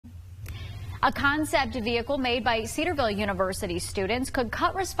A concept vehicle made by Cedarville University students could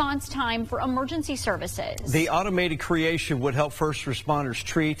cut response time for emergency services. The automated creation would help first responders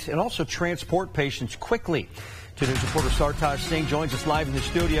treat and also transport patients quickly. 2 News reporter Sartaj Singh joins us live in the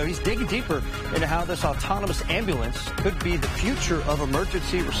studio. He's digging deeper into how this autonomous ambulance could be the future of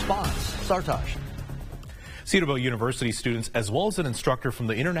emergency response. Sartaj. Cedarville University students, as well as an instructor from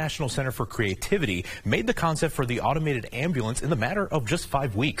the International Center for Creativity, made the concept for the automated ambulance in the matter of just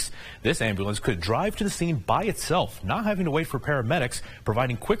 5 weeks. This ambulance could drive to the scene by itself, not having to wait for paramedics,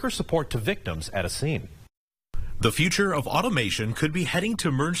 providing quicker support to victims at a scene. The future of automation could be heading to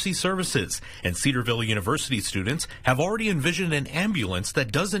emergency services, and Cedarville University students have already envisioned an ambulance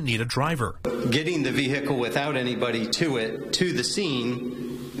that doesn't need a driver. Getting the vehicle without anybody to the scene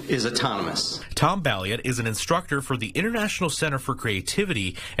is autonomous. Tom Balliot is an instructor for the International Center for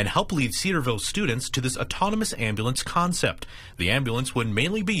Creativity and helped lead Cedarville students to this autonomous ambulance concept. The ambulance would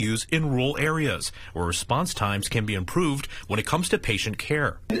mainly be used in rural areas where response times can be improved when it comes to patient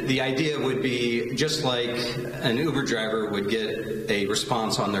care. The idea would be just like an Uber driver would get a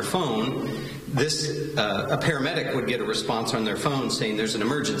response on their phone. A paramedic would get a response on their phone saying there's an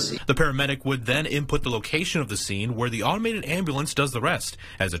emergency. The paramedic would then input the location of the scene where the automated ambulance does the rest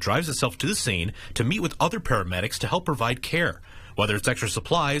as it drives itself to the scene to meet with other paramedics to help provide care, whether it's extra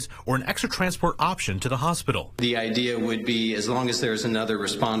supplies or an extra transport option to the hospital. The idea would be as long as there's another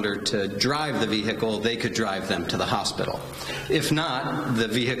responder to drive the vehicle, they could drive them to the hospital. If not, the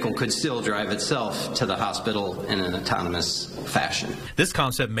vehicle could still drive itself to the hospital in an autonomous fashion. This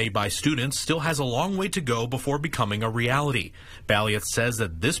concept made by students still has a long way to go before becoming a reality. Balliot says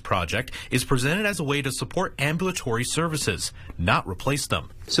that this project is presented as a way to support ambulatory services, not replace them.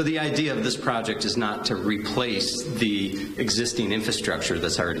 So the idea of this project is not to replace the existing infrastructure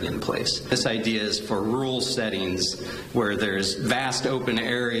that's already in place. This idea is for rural settings where there's vast open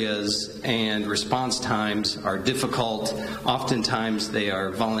areas and response times are difficult. Oftentimes they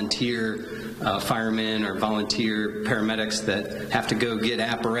are volunteer firemen or volunteer paramedics that have to go get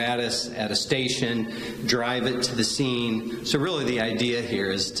apparatus at a station, drive it to the scene. So really the idea here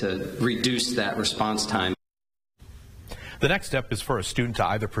is to reduce that response time. The next step is for a student to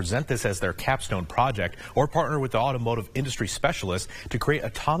either present this as their capstone project or partner with the automotive industry specialist to create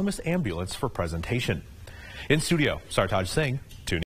autonomous ambulance for presentation. In studio, Sartaj Singh, 2 News.